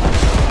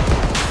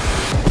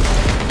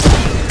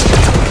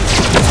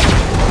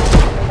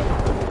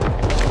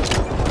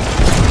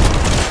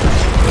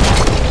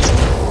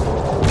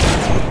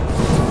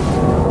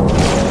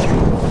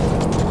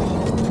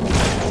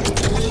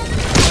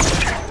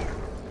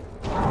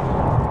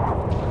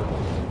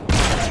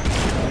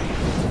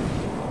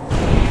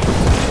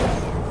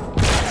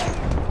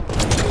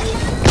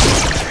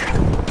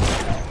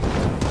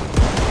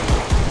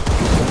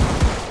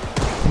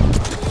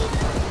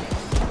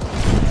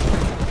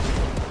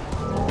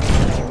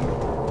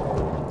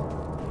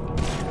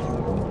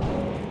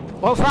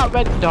 What's that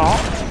red dot?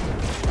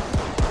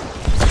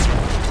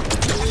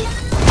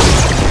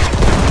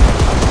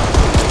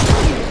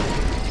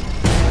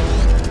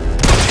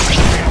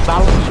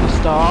 Balance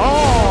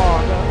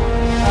restored.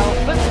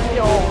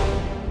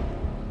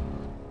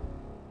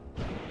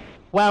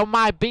 Well,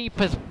 my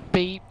beeper's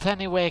beeped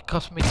anyway,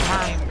 cause my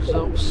time's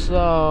up,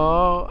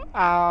 so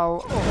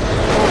I'll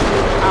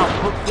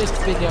put this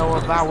video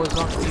of ours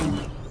on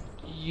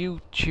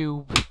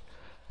YouTube.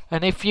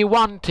 And if you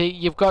want it,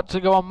 you've got to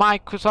go on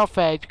Microsoft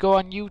Edge, go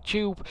on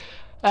YouTube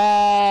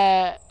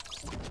to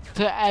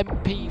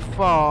MP4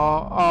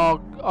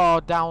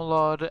 or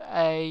download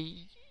a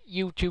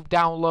YouTube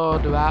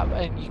downloader app,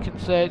 and you can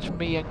search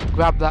me and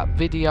grab that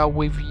video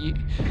with you.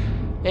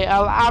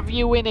 It'll have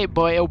you in it,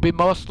 but it'll be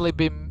mostly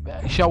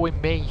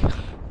showing me.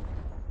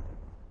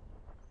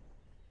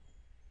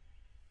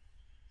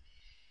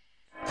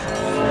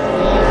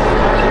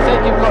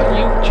 You've got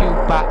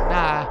YouTube back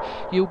now.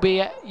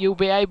 You'll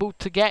be able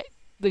to get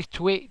the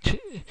Twitch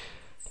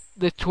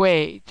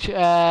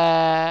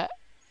app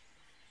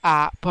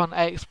on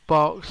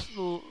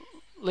Xbox.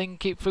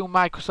 Link it through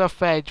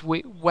Microsoft Edge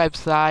with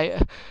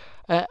website.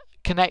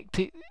 Connect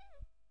it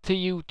to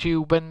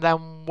YouTube, and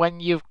then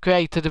when you've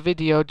created a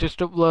video, just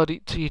upload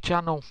it to your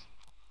channel,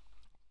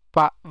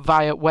 but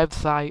via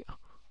website.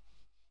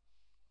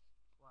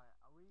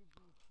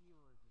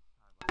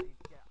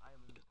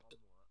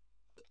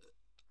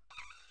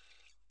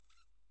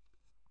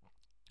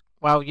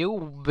 Well,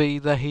 you'll be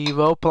the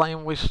hero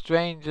playing with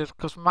strangers,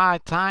 because my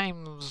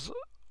time's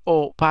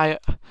up. I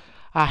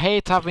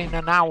hate having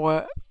an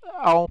hour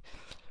on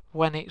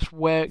when it's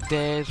work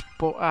days,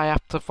 but I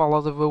have to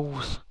follow the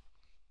rules.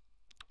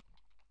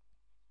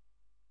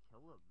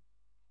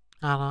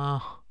 I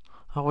know.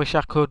 I wish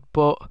I could,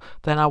 but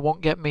then I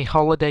won't get me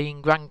holiday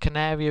in Gran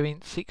Canaria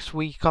in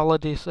 6-week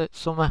holidays at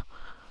summer.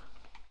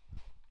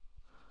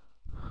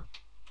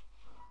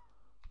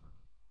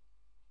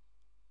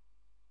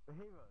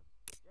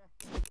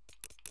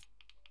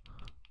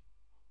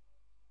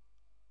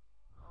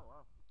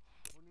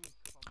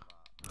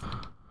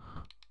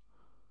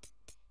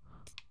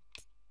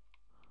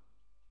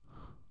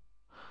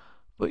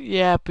 But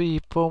yeah,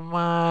 people,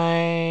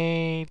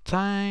 my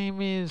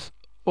time is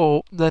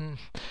up. Then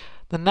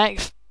the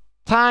next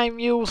time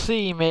you'll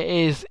see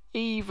me is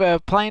either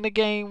playing a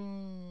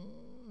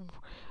game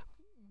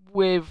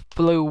with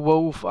Blue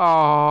Wolf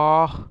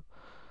or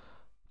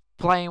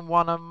playing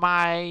one of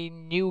my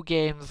new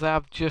games that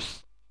I've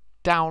just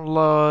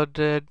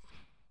downloaded.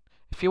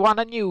 If you want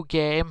a new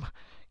game,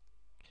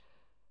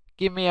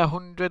 give me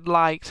 100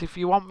 likes. If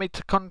you want me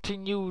to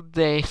continue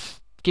this,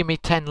 give me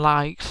 10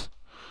 likes.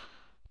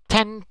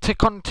 10 to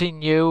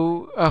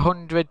continue,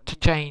 100 to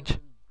change.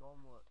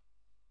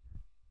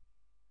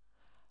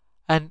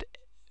 And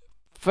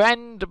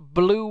friend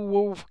Blue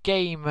Wolf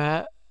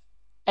Gamer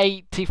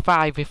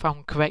 85 if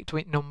I'm correct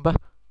with number.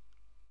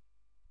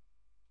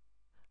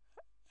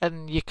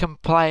 And you can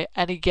play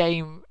any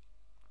game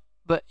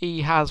that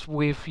he has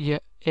with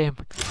him.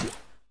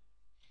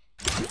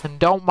 And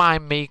don't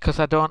mind me because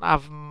I don't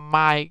have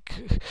mic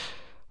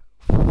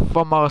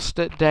for most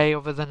of the day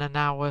other than an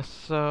hour,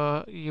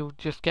 so you'll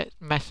just get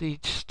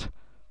messaged.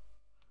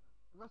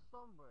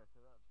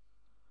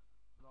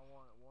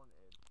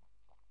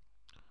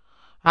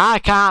 I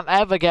can't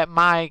ever get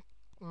my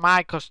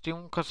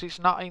costume because it's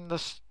not in the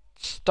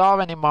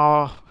store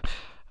anymore.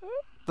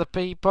 The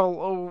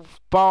people who've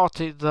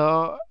bought it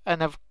though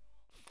and have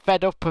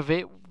fed up of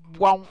it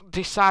won't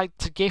decide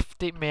to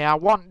gift it me. I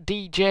want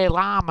DJ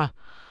Llama.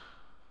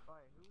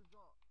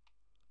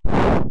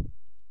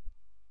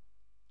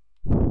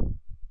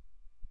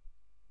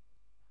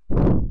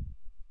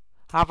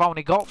 I've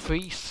only got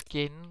 3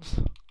 skins.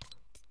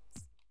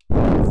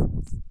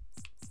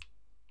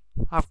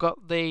 I've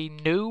got the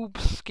noob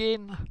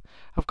skin,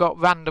 I've got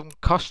random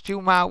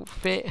costume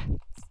outfit,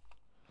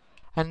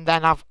 and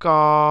then I've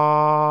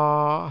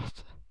got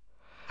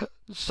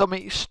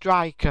Summit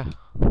Striker.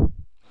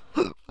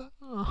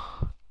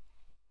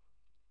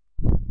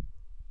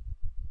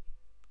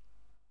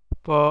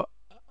 But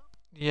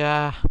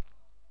yeah,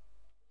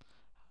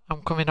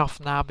 I'm coming off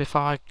now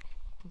before I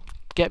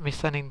get me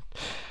sent into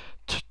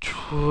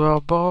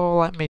trouble.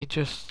 Let me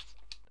just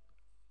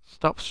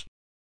stop